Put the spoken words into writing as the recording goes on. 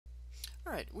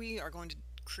Alright, we are going to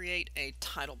create a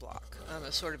title block,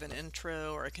 a sort of an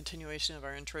intro or a continuation of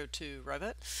our intro to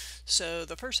Revit. So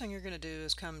the first thing you're going to do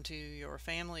is come to your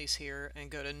families here and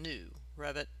go to New.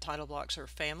 Revit title blocks are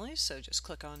families, so just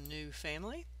click on New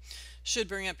Family. Should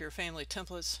bring up your family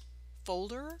templates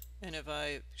folder, and if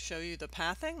I show you the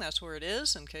pathing, that's where it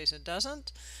is in case it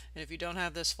doesn't. And if you don't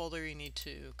have this folder, you need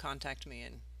to contact me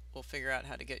and we'll figure out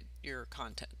how to get your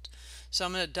content. So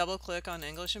I'm going to double click on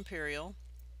English Imperial,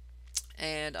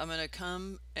 and I'm going to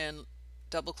come and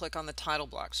double click on the title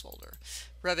blocks folder.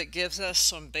 Revit gives us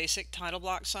some basic title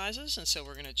block sizes, and so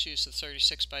we're going to choose the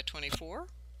 36 by 24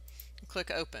 and click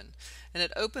open, and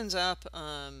it opens up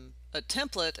a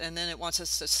template, and then it wants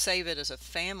us to save it as a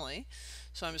family.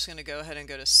 So I'm just going to go ahead and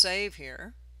go to save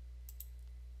here,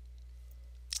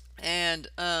 and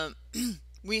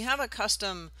we have a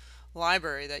custom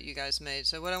library that you guys made.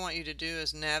 So what I want you to do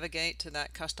is navigate to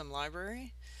that custom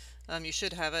library. You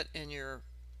should have it in your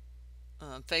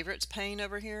favorites pane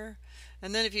over here,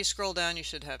 and then if you scroll down you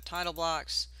should have title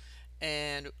blocks,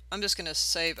 and I'm just going to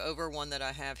save over one that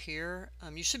I have here.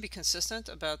 You should be consistent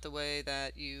about the way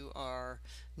that you are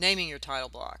naming your title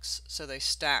blocks so they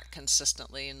stack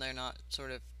consistently and they're not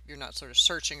you're not sort of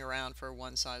searching around for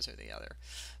one size or the other.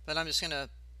 But I'm just going to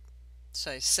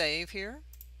say save here,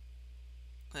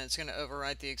 and it's going to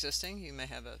overwrite the existing. You may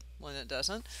have one that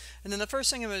doesn't. And then the first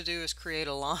thing I'm going to do is create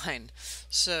a line.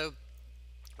 So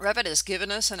Revit has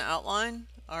given us an outline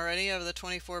already of the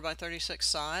 24 by 36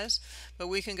 size, but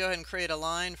we can go ahead and create a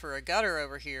line for a gutter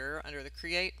over here under the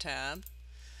Create tab.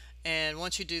 And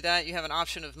once you do that, you have an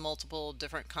option of multiple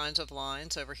different kinds of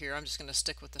lines over here. I'm just going to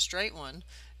stick with the straight one. And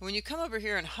when you come over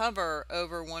here and hover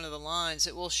over one of the lines,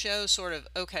 it will show sort of,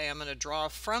 okay, I'm going to draw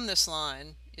from this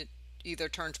line. It either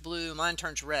turns blue, mine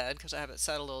turns red because I have it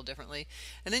set a little differently.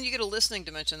 And then you get a listening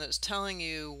dimension that's telling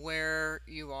you where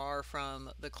you are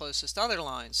from the closest other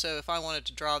line. So if I wanted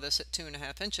to draw this at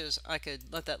 2.5 inches, I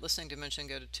could let that listening dimension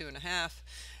go to 2.5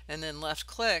 and then left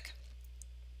click,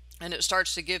 and it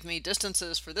starts to give me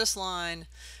distances for this line,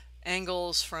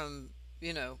 angles from,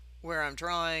 where I'm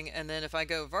drawing, and then if I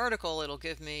go vertical, it'll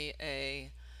give me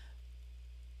a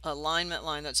alignment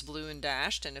line that's blue and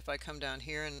dashed, and if I come down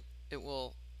here, and it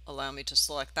will allow me to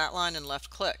select that line and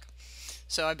left click.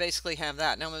 So I basically have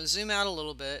that. Now I'm going to zoom out a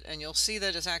little bit, and you'll see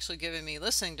that it's actually giving me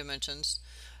listening dimensions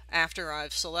after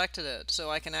I've selected it.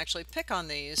 So I can actually pick on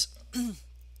these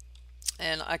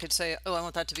and I could say, oh, I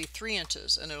want that to be 3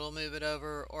 inches, and it will move it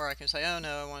over, or I can say, oh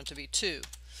no, I want it to be 2.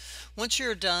 Once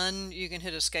you're done, you can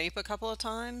hit escape a couple of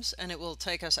times and it will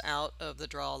take us out of the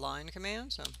draw line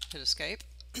command. So hit escape.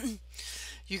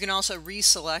 You can also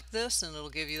reselect this and it'll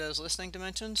give you those listening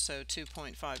dimensions, so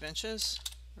 2.5 inches,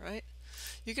 right?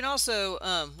 You can also,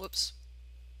 whoops,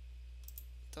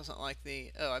 doesn't like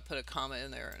I put a comma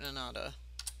in there and not a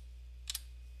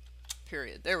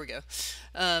period. There we go.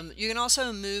 You can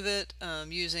also move it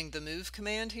using the move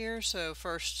command here. So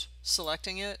first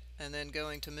selecting it and then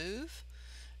going to move,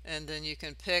 and then you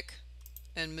can pick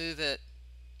and move it,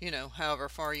 however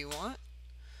far you want.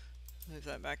 Move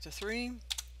that back to 3.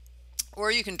 Or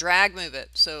you can drag move it.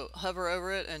 So hover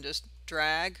over it and just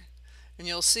drag, and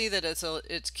you'll see that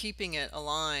it's keeping it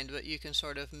aligned, but you can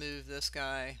sort of move this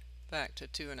guy back to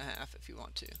 2.5 if you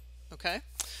want to. Okay?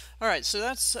 Alright, so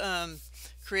that's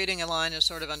creating a line is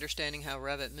sort of understanding how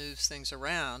Revit moves things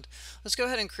around. Let's go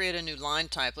ahead and create a new line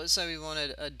type. Let's say we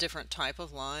wanted a different type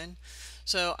of line.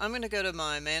 So I'm going to go to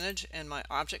my Manage and my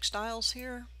Object Styles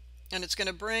here, and it's going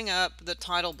to bring up the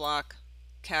title block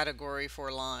category for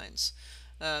lines.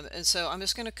 And so I'm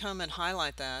just going to come and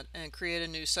highlight that and create a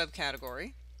new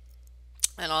subcategory,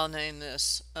 and I'll name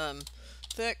this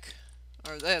thick,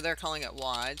 or they're calling it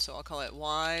wide, so I'll call it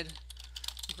wide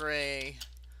gray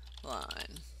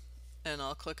line, and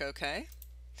I'll click OK,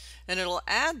 and it'll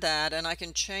add that, and I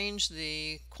can change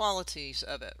the qualities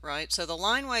of it, right? So the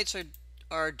line weights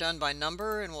are done by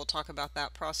number, and we'll talk about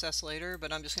that process later,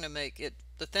 but I'm just going to make it,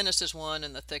 the thinnest is 1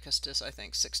 and the thickest is, I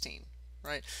think, 16,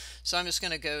 right? So I'm just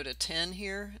going to go to 10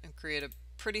 here and create a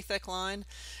pretty thick line,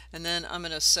 and then I'm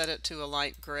going to set it to a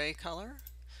light gray color,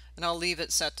 and I'll leave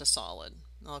it set to solid.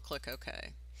 I'll click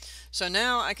OK. So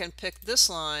now I can pick this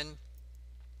line,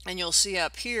 and you'll see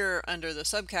up here under the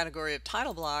subcategory of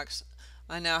title blocks,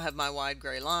 I now have my wide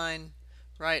gray line,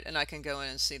 right? And I can go in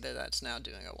and see that that's now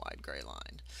doing a wide gray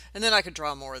line. And then I could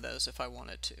draw more of those if I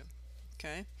wanted to.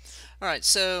 Okay. All right.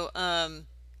 So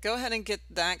go ahead and get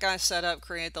that guy set up,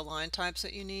 create the line types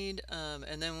that you need.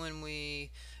 And then when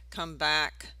we come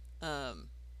back,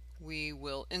 we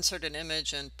will insert an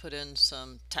image and put in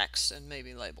some text and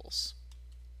maybe labels.